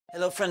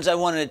Hello friends, I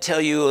wanted to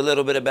tell you a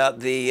little bit about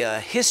the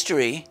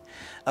history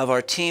of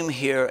our team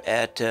here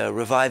at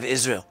Revive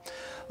Israel.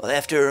 Well,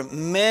 after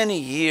many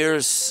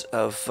years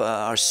of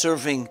our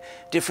serving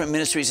different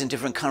ministries in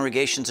different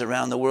congregations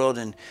around the world,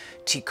 and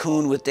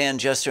Tikkun with Dan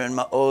Juster, and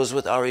Ma'oz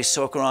with Ari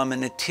Sokaram,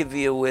 and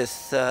Nativia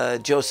with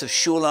Joseph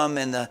Shulam,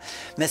 and the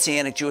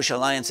Messianic Jewish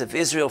Alliance of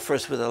Israel,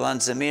 first with Alan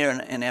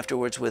Zamir and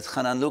afterwards with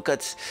Hanan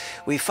Lukatz,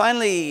 we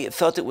finally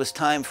felt it was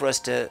time for us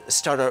to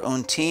start our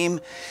own team.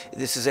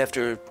 This is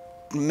after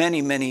many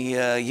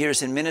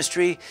years in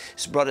ministry.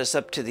 This brought us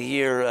up to the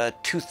year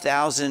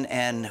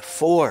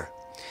 2004.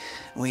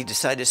 We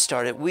decided to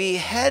start it. We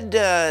had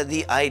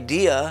the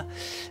idea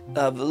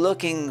of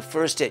looking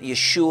first at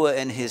Yeshua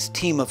and his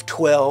team of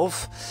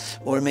 12,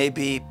 or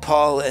maybe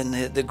Paul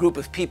and the group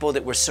of people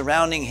that were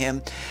surrounding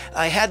him.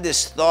 I had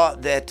this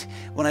thought that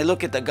when I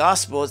look at the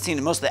gospel, it seemed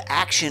that most of the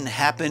action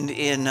happened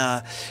in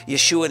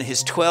Yeshua and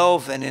his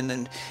 12,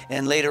 and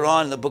later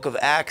on in the book of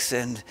Acts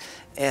and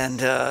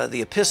the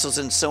epistles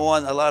and so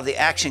on. A lot of the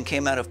action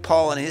came out of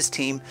Paul and his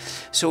team.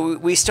 So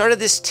we started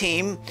this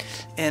team,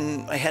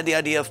 and I had the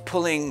idea of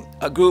pulling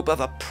a group of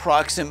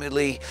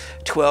approximately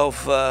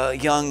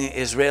 12 young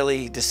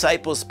Israeli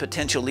disciples,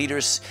 potential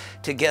leaders,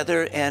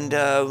 together, and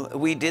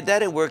we did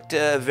that. It worked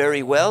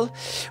very well.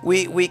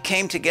 We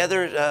came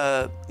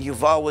together.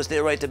 Yuval was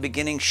there right at the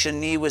beginning.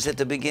 Shani was at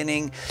the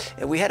beginning.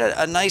 We had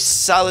a nice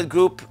solid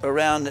group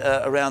around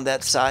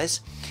that size.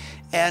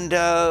 And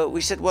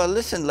we said, well,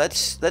 listen,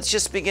 let's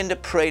just begin to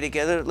pray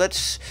together.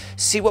 Let's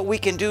see what we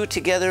can do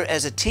together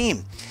as a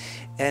team.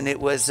 And it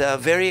was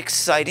very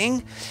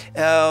exciting.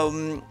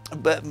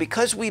 But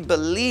because we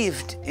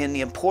believed in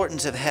the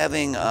importance of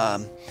having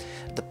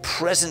the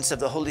presence of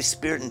the Holy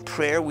Spirit in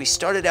prayer, we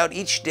started out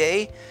each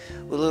day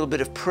with a little bit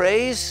of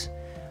praise,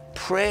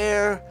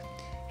 prayer,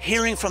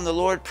 hearing from the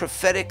Lord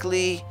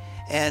prophetically,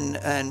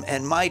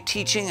 and my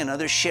teaching and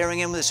others sharing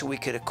in with us so we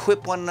could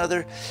equip one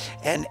another.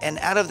 And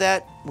out of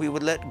that, we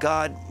would let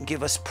God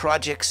give us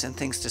projects and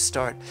things to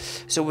start.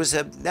 So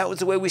that was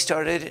the way we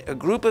started. A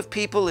group of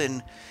people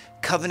in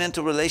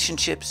covenantal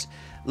relationships,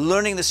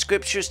 learning the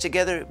scriptures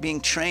together,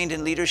 being trained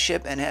in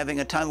leadership, and having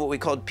a time what we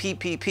called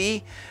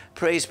PPP,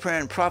 praise, prayer,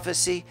 and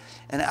prophecy.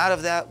 And out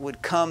of that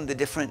would come the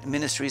different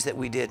ministries that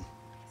we did.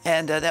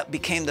 And that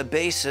became the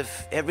base of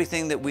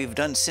everything that we've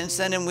done since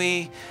then, and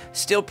we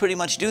still pretty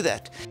much do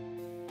that.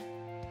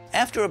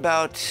 After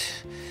about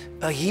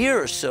a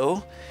year or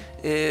so,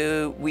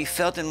 we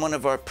felt in one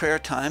of our prayer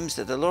times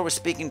that the Lord was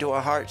speaking to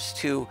our hearts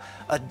to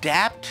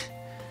adopt,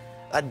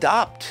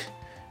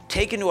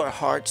 take into our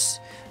hearts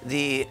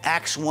the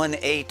Acts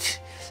 1:8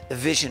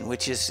 vision,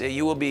 which is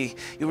you'll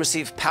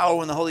receive power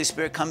when the Holy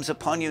Spirit comes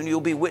upon you, and you'll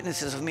be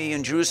witnesses of me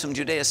in Jerusalem,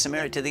 Judea,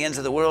 Samaria, to the ends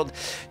of the world.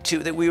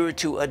 That we were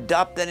to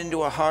adopt that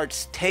into our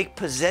hearts, take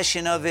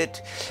possession of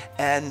it,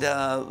 and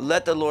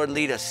let the Lord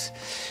lead us.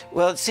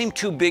 Well, it seemed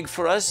too big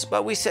for us,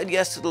 but we said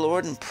yes to the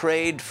Lord and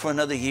prayed for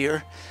another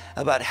year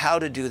about how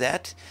to do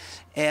that.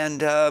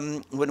 And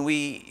when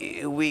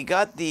we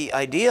got the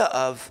idea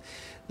of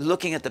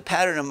looking at the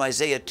pattern of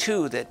Isaiah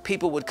 2, that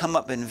people would come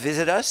up and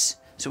visit us,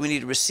 so we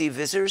need to receive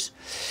visitors.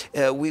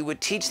 We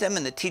would teach them,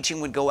 and the teaching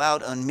would go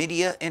out on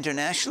media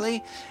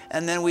internationally,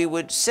 and then we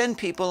would send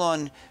people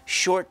on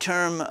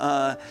short-term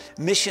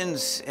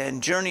missions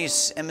and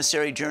journeys,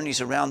 emissary journeys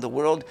around the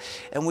world.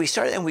 And we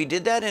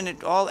did that, and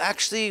it all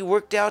actually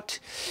worked out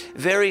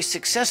very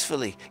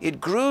successfully. It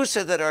grew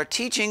so that our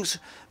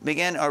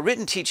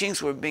written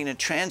teachings were being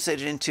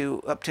translated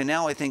into, up to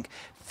now, I think,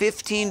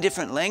 15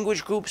 different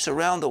language groups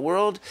around the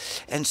world.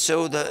 And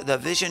so the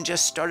vision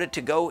just started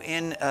to go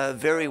in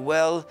very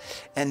well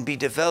and be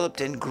developed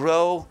and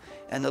grow,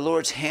 and the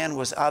Lord's hand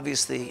was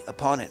obviously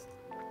upon it.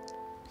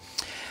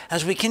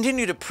 As we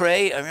continue to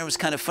pray, I remember it was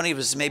kind of funny, it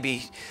was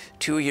maybe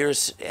 2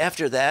 years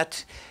after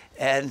that,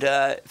 and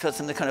it felt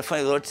something kind of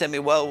funny. The Lord said to me,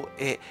 well,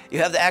 you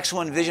have the Acts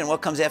 1 vision.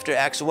 What comes after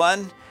Acts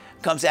 1?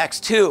 Comes Acts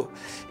 2.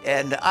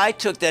 And I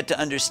took that to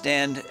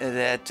understand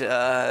that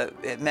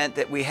it meant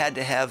that we had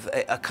to have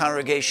a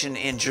congregation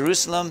in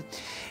Jerusalem.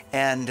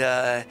 And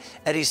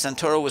Eddie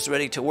Santoro was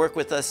ready to work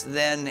with us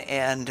then,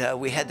 and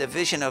we had the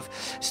vision of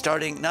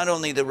starting not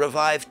only the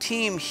Revive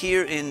team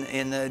here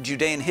in the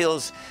Judean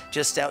hills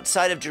just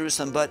outside of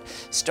Jerusalem, but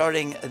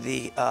starting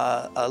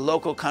a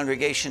local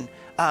congregation,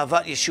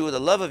 Ahavat Yeshua, the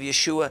love of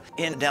Yeshua,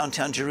 in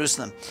downtown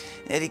Jerusalem.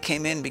 Eddie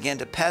came in, began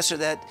to pastor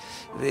that.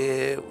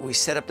 We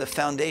set up the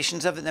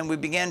foundations of it, and then we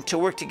began to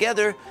work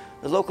together,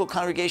 the local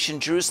congregation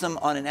in Jerusalem,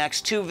 on an Acts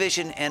 2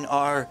 vision, and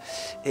our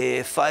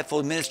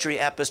fivefold ministry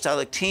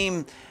apostolic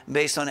team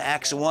based on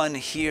Acts 1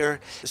 here.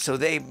 So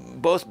they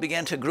both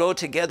began to grow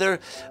together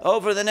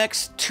over the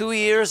next 2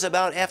 years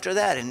about after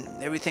that,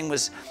 and everything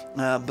was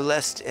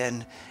blessed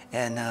and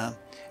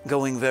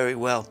going very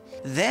well.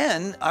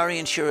 Then Ari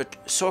and Shira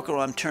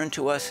Sokaram turned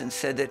to us and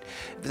said that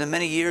for the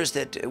many years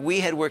that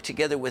we had worked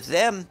together with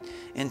them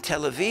in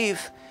Tel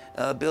Aviv,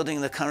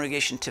 building the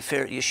congregation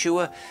Tiferet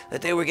Yeshua,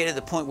 that they were getting to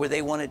the point where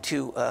they wanted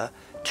to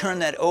turn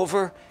that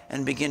over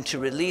and begin to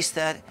release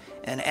that,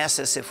 and asked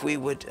us if we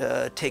would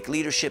take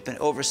leadership and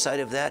oversight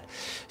of that.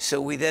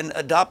 So we then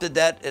adopted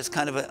that as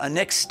kind of a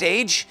next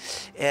stage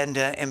and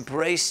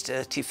embraced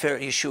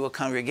Tiferet Yeshua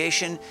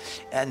congregation.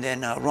 And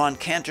then Ron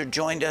Cantor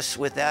joined us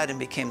with that and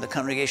became the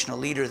congregational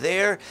leader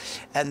there.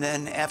 And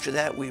then after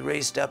that, we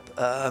raised up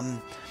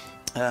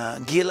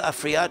Gil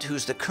Afriat,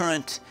 who's the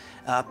current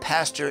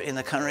pastor in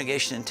the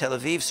congregation in Tel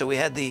Aviv. So we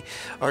had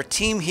our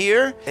team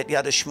here at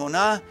Yad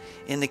HaShmona,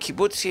 in the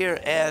kibbutz here,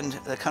 and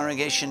the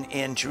congregation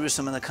in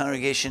Jerusalem and the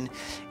congregation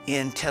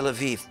in Tel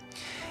Aviv.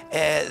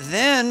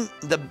 Then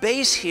the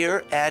base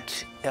here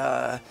at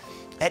Yad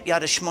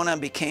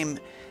HaShmona became,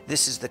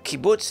 this is the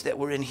kibbutz that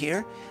we're in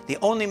here, the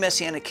only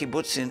Messianic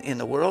kibbutz in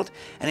the world,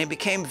 and it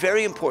became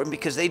very important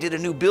because they did a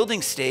new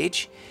building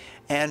stage.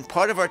 And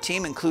part of our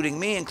team, including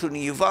me,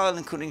 including Yuval,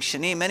 including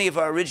Shani, many of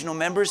our original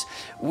members,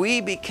 we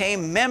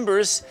became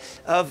members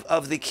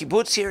of the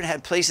kibbutz here and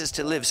had places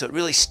to live. So it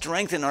really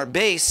strengthened our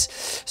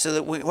base, so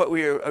that what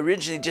we were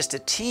originally just a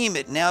team,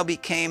 it now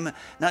became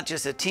not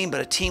just a team, but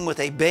a team with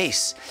a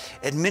base,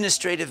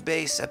 administrative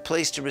base, a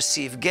place to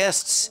receive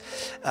guests,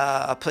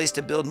 a place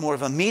to build more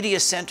of a media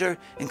center,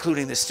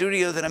 including the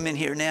studio that I'm in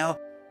here now.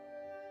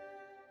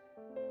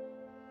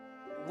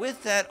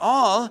 With that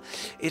all,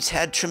 it's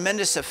had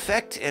tremendous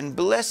effect and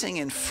blessing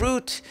and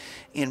fruit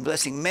in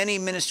blessing many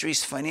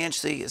ministries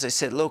financially. As I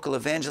said, local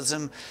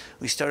evangelism.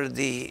 We started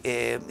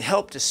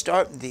helped to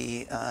start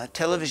the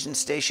television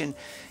station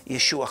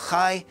Yeshua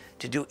Chai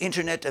to do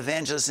internet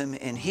evangelism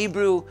in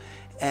Hebrew.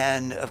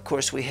 And of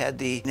course, we had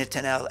the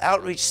Netanel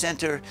Outreach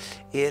Center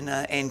in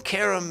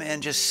Kerem,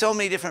 and just so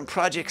many different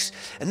projects.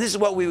 And this is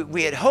what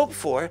we had hoped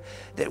for,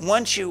 that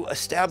once you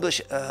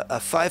establish a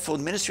fivefold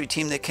ministry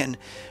team that can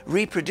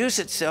reproduce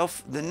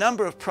itself, the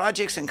number of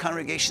projects and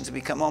congregations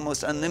become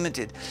almost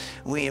unlimited.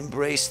 We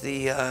embrace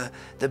the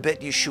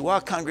Bet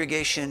Yeshua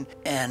congregation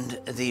and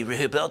the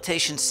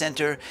Rehabilitation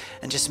Center,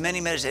 and just many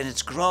measures. And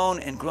it's grown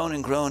and grown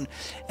and grown.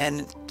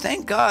 And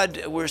thank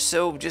God,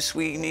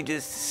 we need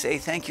to say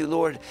thank you,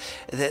 Lord,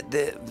 that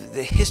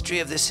the history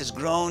of this has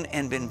grown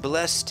and been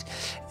blessed,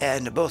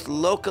 and both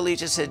locally,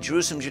 just at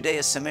Jerusalem,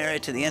 Judea, Samaria,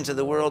 to the ends of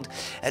the world.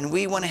 And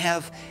we want to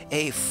have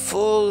a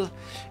full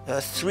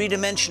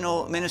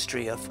three-dimensional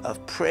ministry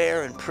of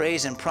prayer and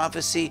praise and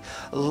prophecy,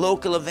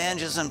 local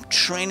evangelism,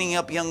 training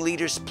up young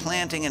leaders,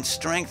 planting and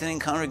strengthening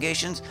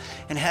congregations,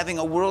 and having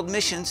a world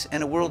missions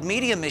and a world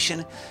media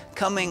mission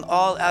coming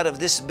all out of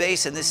this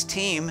base and this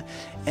team.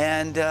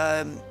 And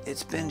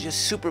it's been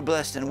just super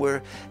blessed, and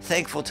we're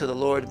thankful to the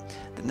Lord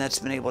that that's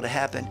been able to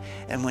happen.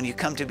 And when you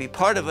come to be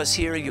part of us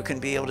here, you can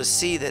be able to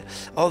see that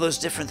all those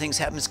different things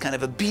happen. It's kind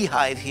of a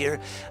beehive here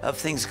of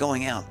things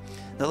going out.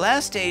 The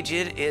last stage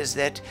is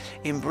that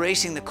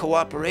embracing the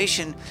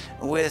cooperation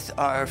with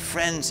our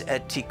friends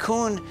at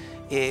Tikkun,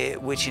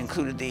 which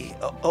included the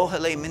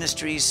Ohele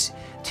Ministries,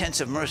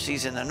 Tents of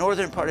Mercies in the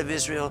northern part of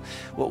Israel,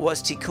 what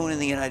was Tikkun in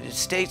the United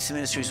States, the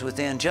ministries with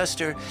Dan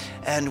Juster,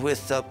 and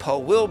with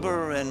Paul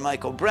Wilbur and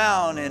Michael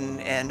Brown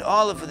and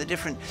all of the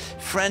different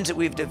friends that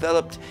we've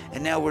developed.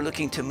 And now we're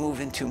looking to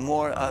move into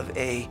more of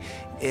an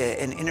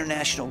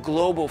international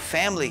global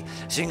family.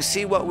 So you can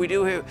see what we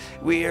do here.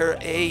 We are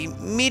a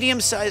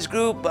medium-sized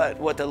group, but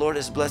what the Lord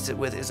has blessed it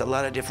with is a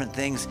lot of different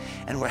things.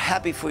 And we're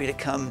happy for you to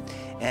come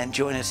and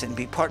join us and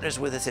be partners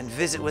with us and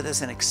visit with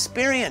us and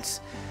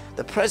experience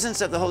the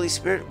presence of the Holy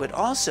Spirit, but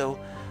also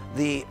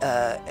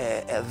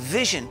a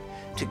vision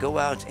to go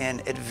out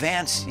and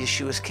advance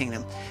Yeshua's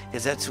kingdom.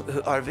 Because that's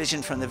our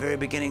vision from the very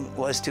beginning,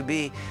 was to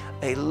be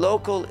a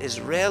local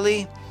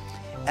Israeli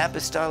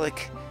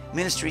apostolic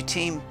ministry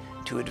team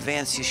to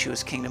advance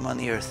Yeshua's kingdom on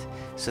the earth.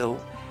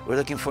 So we're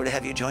looking forward to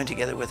have you join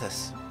together with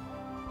us.